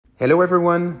Hello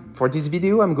everyone! For this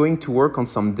video I'm going to work on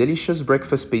some delicious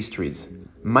breakfast pastries.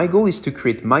 My goal is to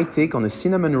create my take on a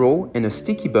cinnamon roll and a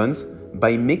sticky buns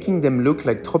by making them look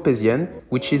like Tropézienne,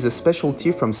 which is a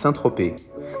specialty from Saint-Tropez.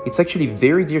 It's actually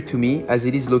very dear to me as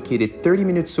it is located 30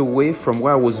 minutes away from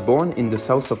where I was born in the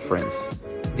south of France.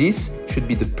 This should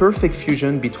be the perfect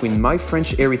fusion between my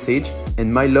French heritage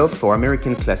and my love for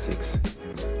American classics.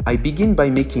 I begin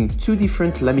by making two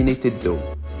different laminated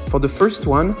dough. For the first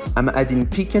one, I'm adding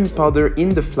pecan powder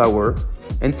in the flour,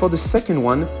 and for the second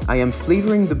one, I am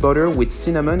flavoring the butter with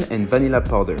cinnamon and vanilla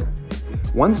powder.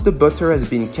 Once the butter has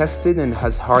been casted and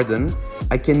has hardened,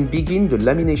 I can begin the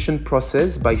lamination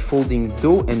process by folding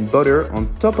dough and butter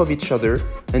on top of each other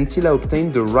until I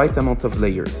obtain the right amount of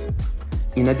layers.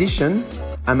 In addition,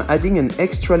 I'm adding an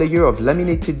extra layer of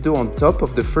laminated dough on top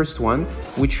of the first one,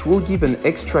 which will give an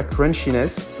extra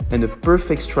crunchiness and a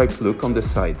perfect striped look on the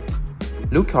side.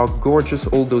 Look how gorgeous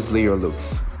all those layers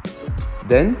looks.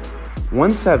 Then,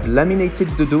 once I've laminated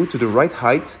the dough to the right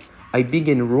height, I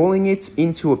begin rolling it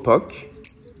into a puck.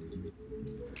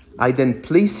 I then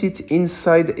place it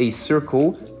inside a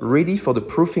circle ready for the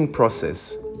proofing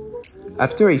process.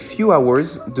 After a few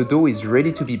hours, the dough is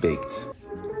ready to be baked.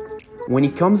 When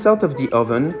it comes out of the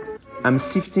oven, I'm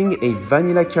sifting a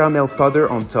vanilla caramel powder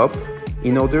on top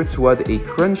in order to add a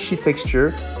crunchy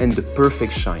texture and the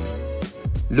perfect shine.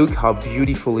 Look how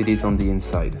beautiful it is on the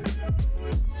inside.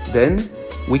 Then,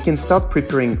 we can start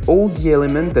preparing all the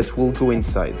elements that will go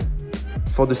inside.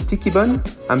 For the sticky bun,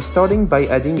 I'm starting by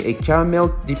adding a caramel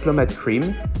diplomate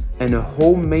cream and a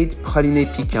homemade praliné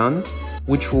pecan,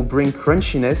 which will bring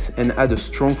crunchiness and add a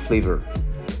strong flavor.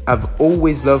 I've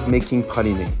always loved making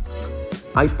praliné.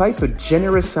 I pipe a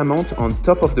generous amount on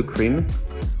top of the cream,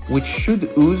 which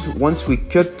should ooze once we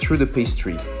cut through the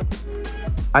pastry.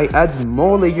 I add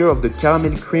more layer of the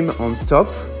caramel cream on top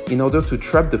in order to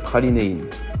trap the praliné in.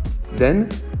 Then,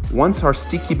 once our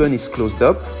sticky bun is closed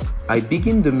up, I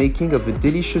begin the making of a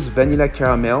delicious vanilla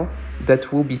caramel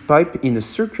that will be piped in a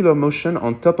circular motion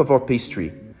on top of our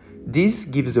pastry. This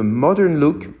gives a modern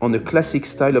look on the classic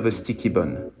style of a sticky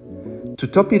bun. To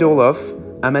top it all off,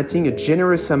 I'm adding a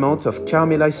generous amount of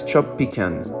caramelized chopped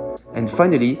pecan. And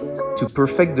finally, to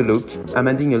perfect the look, I'm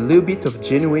adding a little bit of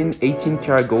genuine 18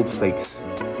 karat gold flakes.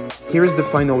 Here is the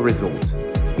final result.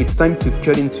 It's time to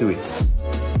cut into it.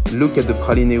 Look at the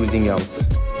praliné oozing out.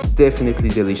 Definitely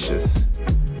delicious.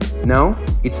 Now,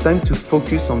 it's time to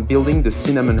focus on building the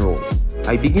cinnamon roll.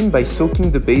 I begin by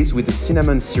soaking the base with the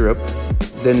cinnamon syrup,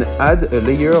 then add a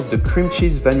layer of the cream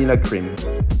cheese vanilla cream.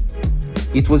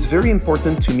 It was very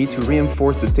important to me to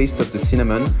reinforce the taste of the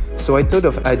cinnamon, so I thought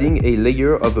of adding a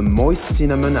layer of a moist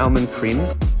cinnamon almond cream.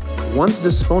 Once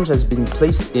the sponge has been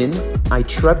placed in, I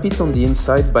trap it on the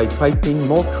inside by piping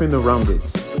more cream around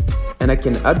it. And I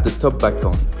can add the top back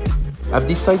on. I've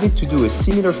decided to do a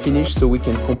similar finish so we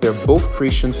can compare both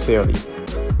creations fairly.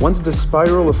 Once the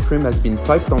spiral of cream has been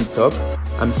piped on top,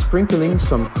 I'm sprinkling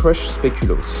some crushed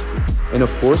speculoos. And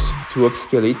of course, to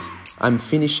upscale it, I'm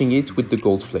finishing it with the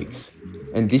gold flakes.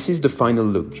 And this is the final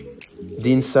look.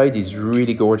 The inside is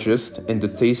really gorgeous and the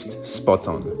taste spot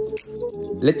on.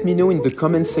 Let me know in the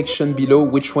comment section below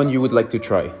which one you would like to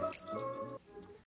try.